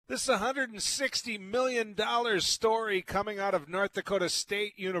This $160 million story coming out of North Dakota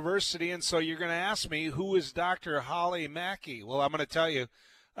State University. And so you're going to ask me, who is Dr. Holly Mackey? Well, I'm going to tell you,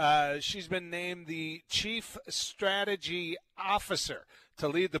 she's been named the Chief Strategy Officer to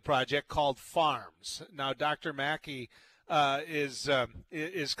lead the project called FARMS. Now, Dr. Mackey is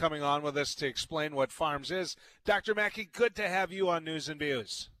coming on with us to explain what FARMS is. Dr. Mackey, good to have you on News and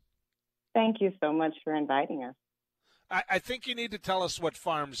Views. Thank you so much for inviting us. I think you need to tell us what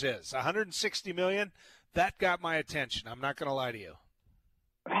FARMS is. $160 million, that got my attention. I'm not going to lie to you.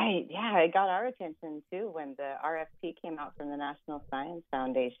 Right. Yeah, it got our attention, too, when the RFP came out from the National Science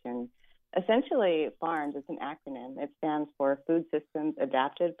Foundation. Essentially, FARMS is an acronym. It stands for Food Systems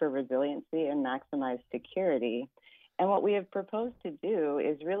Adapted for Resiliency and Maximized Security. And what we have proposed to do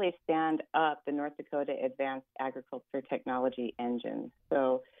is really stand up the North Dakota Advanced Agriculture Technology Engine.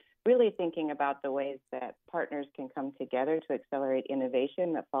 So really thinking about the ways that partners can come together to accelerate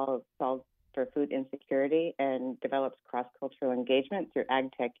innovation that solves for food insecurity and develops cross-cultural engagement through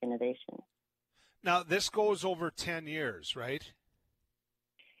ag tech innovation. Now, this goes over 10 years, right?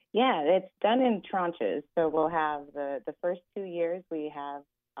 Yeah, it's done in tranches. So we'll have the first 2 years, we have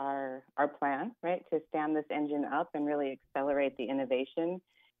our plan, right, to stand this engine up and really accelerate the innovation.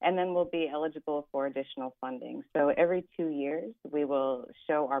 And then we'll be eligible for additional funding. So every 2 years, we will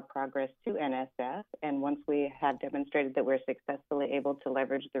show our progress to NSF. And once we have demonstrated that we're successfully able to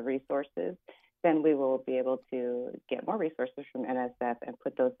leverage the resources, then we will be able to get more resources from NSF and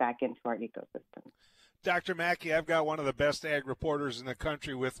put those back into our ecosystem. Dr. Mackey, I've got one of the best ag reporters in the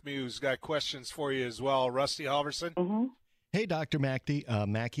country with me who's got questions for you as well. Rusty Halverson. Mm-hmm. Hey, Dr. Mackey,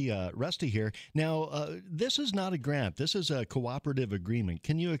 Rusty here. Now, this is not a grant. This is a cooperative agreement.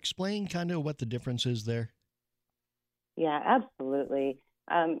 Can you explain kind of what the difference is there? Yeah, absolutely.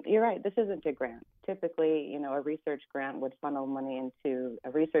 You're right. This isn't a grant. Typically, a research grant would funnel money into a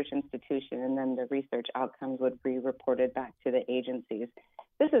research institution, and then the research outcomes would be reported back to the agencies.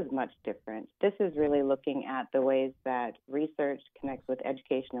 This is much different. This is really looking at the ways that research connects with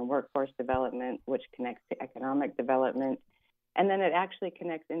education and workforce development, which connects to economic development. And then it actually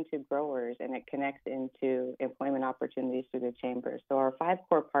connects into growers, and it connects into employment opportunities through the chamber. So our 5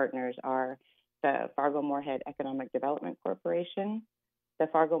 core partners are the Fargo-Moorhead Economic Development Corporation, the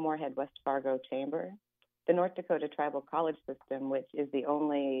Fargo-Moorhead West Fargo Chamber, the North Dakota Tribal College System, which is the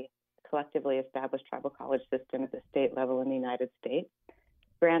only collectively established tribal college system at the state level in the United States,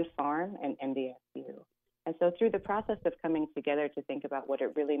 Grand Farm, and NDSU. And so through the process of coming together to think about what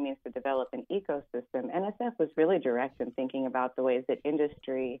it really means to develop an ecosystem, NSF was really direct in thinking about the ways that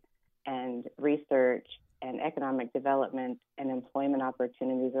industry and research and economic development and employment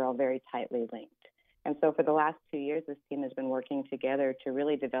opportunities are all very tightly linked. And so for the last 2 years, this team has been working together to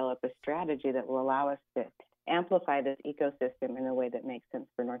really develop a strategy that will allow us to amplify this ecosystem in a way that makes sense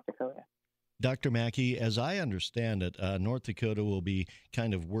for North Dakota. Dr. Mackey, as I understand it, North Dakota will be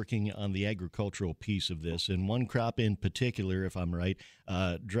kind of working on the agricultural piece of this, and one crop in particular, if I'm right,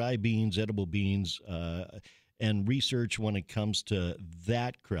 dry beans, edible beans, and research when it comes to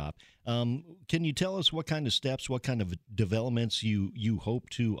that crop. Can you tell us what kind of steps, what kind of developments you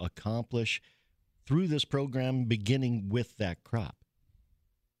hope to accomplish through this program, beginning with that crop?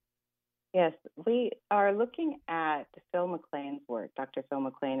 Yes, we are looking at Phil McLean's work, Dr. Phil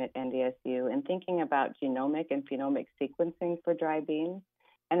McLean at NDSU, and thinking about genomic and phenomic sequencing for dry beans,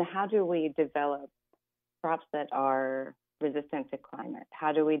 and how do we develop crops that are resistant to climate?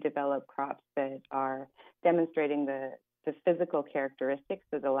 How do we develop crops that are demonstrating the physical characteristics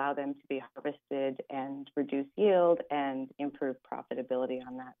that allow them to be harvested and reduce yield and improve profitability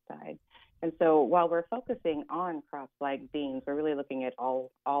on that side? And so while we're focusing on crops like beans, we're really looking at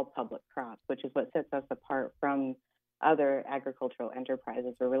all public crops, which is what sets us apart from other agricultural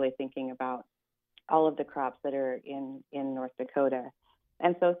enterprises. We're really thinking about all of the crops that are in North Dakota.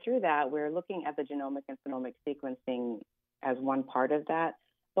 And so through that, we're looking at the genomic and phenomic sequencing as one part of that.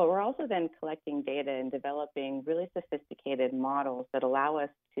 But we're also then collecting data and developing really sophisticated models that allow us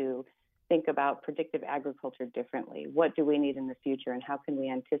to think about predictive agriculture differently. What do we need in the future, and how can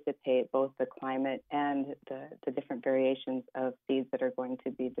we anticipate both the climate and the different variations of seeds that are going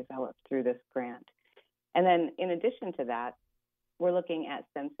to be developed through this grant? And then in addition to that, we're looking at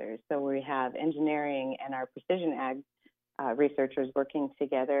sensors. So we have engineering and our precision ag researchers working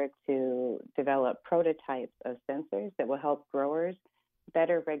together to develop prototypes of sensors that will help growers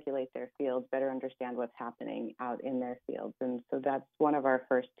better regulate their fields, better understand what's happening out in their fields. And so that's one of our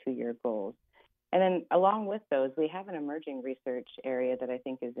first 2-year goals. And then along with those, we have an emerging research area that I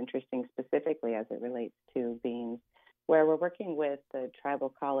think is interesting specifically as it relates to beans, where we're working with the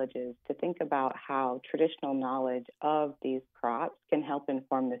tribal colleges to think about how traditional knowledge of these crops can help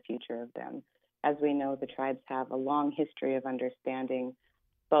inform the future of them. As we know, the tribes have a long history of understanding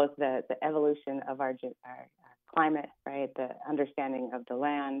both the evolution of our climate, right, the understanding of the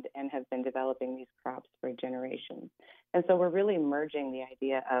land, and have been developing these crops for generations. And so we're really merging the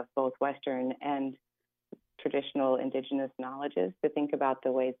idea of both Western and traditional indigenous knowledges to think about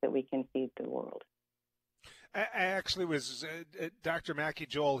the ways that we can feed the world. I actually was Dr. Mackey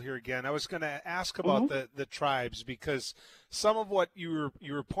Joel here again. I was going to ask about the tribes, because some of what you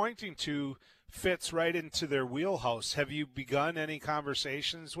were pointing to fits right into their wheelhouse. Have you begun any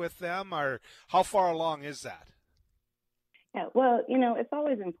conversations with them, or how far along is that? Yeah, well, you know, it's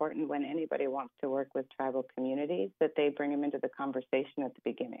always important when anybody wants to work with tribal communities that they bring them into the conversation at the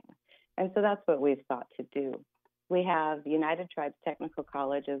beginning. And so that's what we've sought to do. We have United Tribes Technical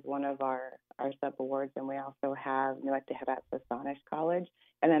College as one of our sub-awards, and we also have Nuet Sasanish College,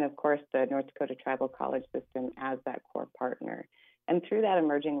 and then, of course, the North Dakota Tribal College System as that core partner. And through that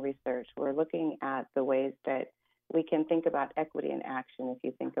emerging research, we're looking at the ways that we can think about equity in action. If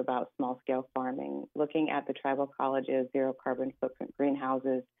you think about small-scale farming, looking at the tribal colleges, zero carbon footprint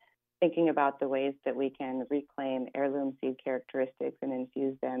greenhouses, thinking about the ways that we can reclaim heirloom seed characteristics and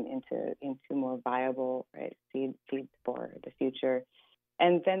infuse them into more viable, right, seeds for the future.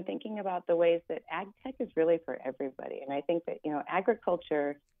 And then thinking about the ways that ag tech is really for everybody. And I think that, you know,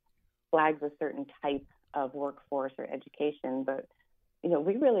 agriculture flags a certain type of workforce or education, but you know,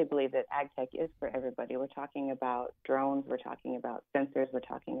 we really believe that ag tech is for everybody. We're talking about drones, we're talking about sensors, we're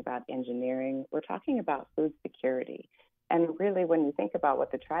talking about engineering, we're talking about food security. And really, when you think about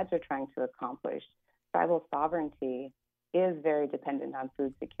what the tribes are trying to accomplish, tribal sovereignty is very dependent on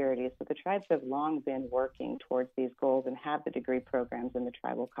food security. So the tribes have long been working towards these goals and have the degree programs in the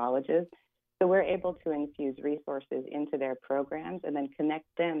tribal colleges. So we're able to infuse resources into their programs and then connect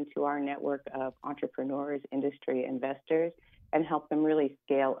them to our network of entrepreneurs, industry, investors, and help them really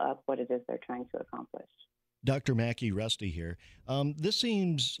scale up what it is they're trying to accomplish. Dr. Mackey, Rusty here. This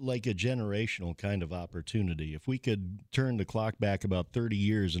seems like a generational kind of opportunity. If we could turn the clock back about 30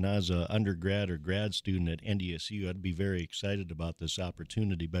 years and I was an undergrad or grad student at NDSU, I'd be very excited about this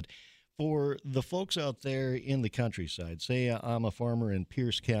opportunity. But for the folks out there in the countryside, say I'm a farmer in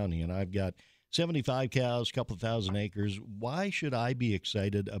Pierce County and I've got 75 cows, a couple thousand acres, why should I be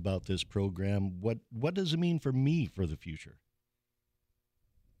excited about this program? What does it mean for me for the future?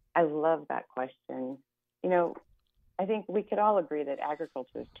 I love that question. You know, I think we could all agree that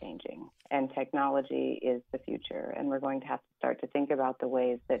agriculture is changing and technology is the future. And we're going to have to start to think about the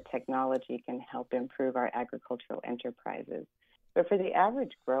ways that technology can help improve our agricultural enterprises. But for the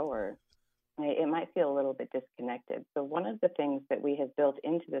average grower, it might feel a little bit disconnected. So one of the things that we have built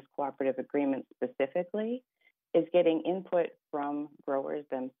into this cooperative agreement specifically is getting input from growers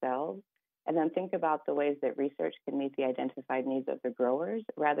themselves, and then think about the ways that research can meet the identified needs of the growers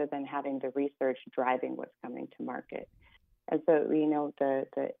rather than having the research driving what's coming to market. And so, you know,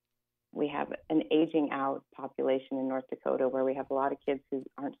 we have an aging out population in North Dakota where we have a lot of kids who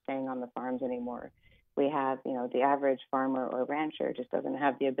aren't staying on the farms anymore. We have, you know, the average farmer or rancher just doesn't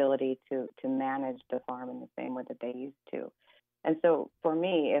have the ability to manage the farm in the same way that they used to. And so for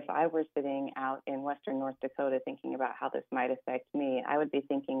me, if I were sitting out in Western North Dakota thinking about how this might affect me, I would be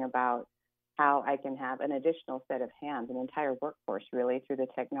thinking about how I can have an additional set of hands, an entire workforce really, through the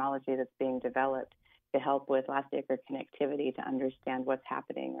technology that's being developed to help with last acre connectivity, to understand what's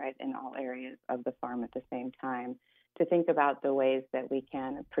happening right in all areas of the farm at the same time, to think about the ways that we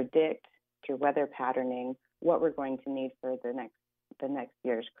can predict through weather patterning what we're going to need for the next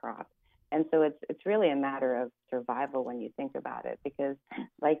year's crop. And so it's really a matter of survival when you think about it, because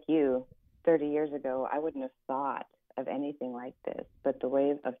like you, 30 years ago, I wouldn't have thought of anything like this, but the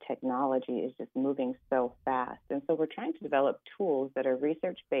wave of technology is just moving so fast. And so we're trying to develop tools that are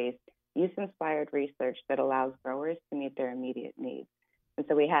research-based, use-inspired research that allows growers to meet their immediate needs. And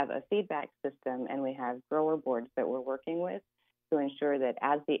so we have a feedback system and we have grower boards that we're working with to ensure that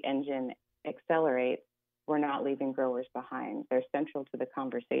as the engine accelerates, we're not leaving growers behind. They're central to the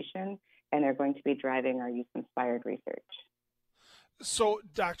conversation and they're going to be driving our use-inspired research. So,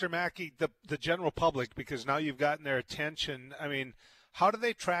 Dr. Mackey, the general public, because now you've gotten their attention, I mean, how do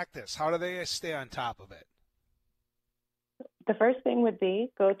they track this? How do they stay on top of it? The first thing would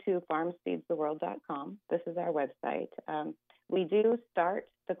be go to farmsfeedstheworld.com. This is our website. We do start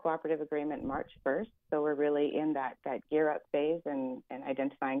the cooperative agreement March 1st, so we're really in that gear up phase and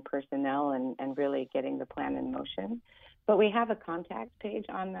identifying personnel and really getting the plan in motion. But we have a contact page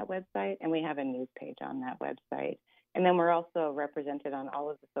on that website and we have a news page on that website. And then we're also represented on all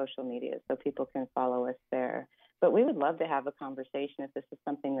of the social media, so people can follow us there. But we would love to have a conversation if this is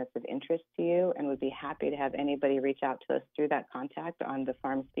something that's of interest to you, and would be happy to have anybody reach out to us through that contact on the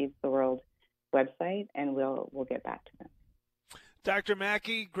Farm Feeds the World website, and we'll get back to them. Dr.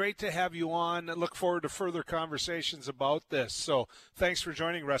 Mackey, great to have you on. I look forward to further conversations about this. So thanks for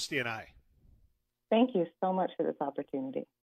joining Rusty and I. Thank you so much for this opportunity.